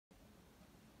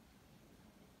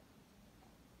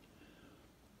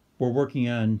We're working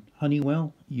on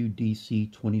Honeywell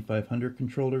UDC-2500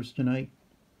 controllers tonight,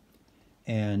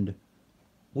 and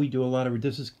we do a lot of,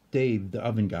 this is Dave, the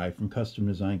oven guy from Custom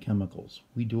Design Chemicals.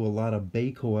 We do a lot of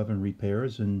Baco oven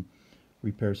repairs and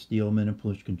repair Steelman and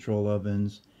push control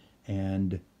ovens,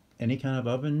 and any kind of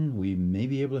oven we may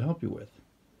be able to help you with.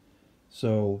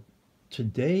 So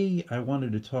today I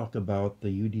wanted to talk about the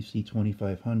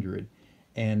UDC-2500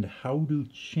 and how to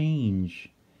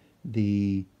change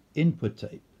the input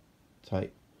type.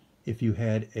 If you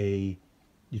want to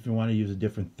use a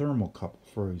different thermocouple,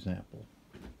 for example.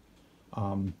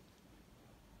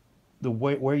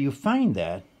 Where you find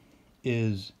that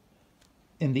is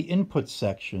in the input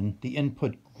section, the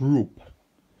input group,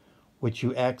 which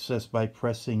you access by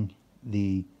pressing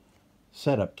the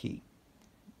setup key.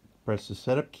 Press the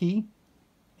setup key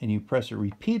and you press it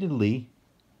repeatedly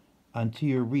until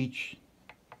you reach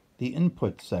the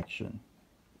input section.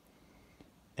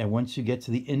 And once you get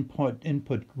to the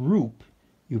input group,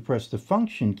 you press the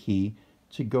function key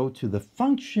to go to the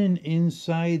function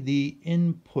inside the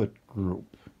input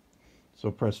group. So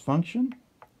press function,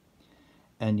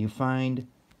 and you find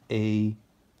a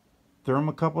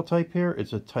thermocouple type here.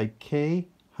 It's a type K,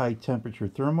 high temperature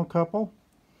thermocouple.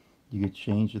 You can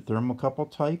change the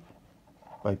thermocouple type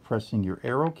by pressing your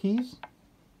arrow keys.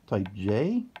 Type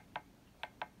J,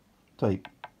 type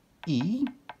E,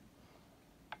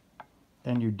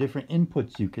 and your different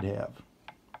inputs you could have.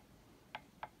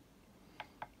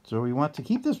 So we want to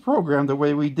keep this program the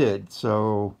way we did.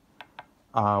 So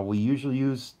we usually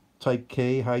use type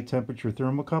K high temperature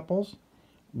thermocouples.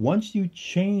 Once you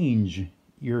change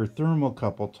your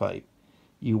thermocouple type,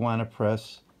 you want to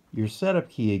press your setup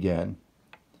key again,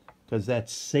 because that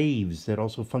saves. That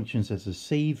also functions as a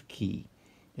save key,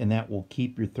 and that will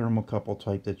keep your thermocouple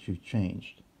type that you've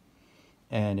changed.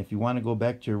 And if you want to go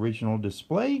back to original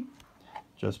display,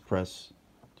 just press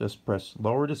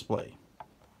lower display.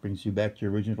 Brings you back to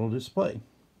your original display.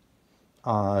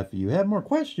 If you have more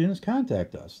questions,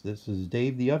 contact us. This is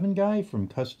Dave the Oven Guy from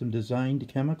Custom Designed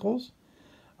Chemicals.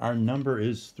 Our number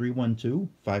is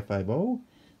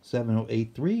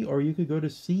 312-550-7083, or you could go to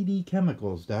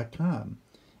cdchemicals.com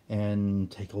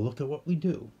and take a look at what we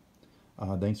do.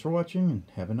 Thanks for watching, and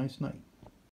have a nice night.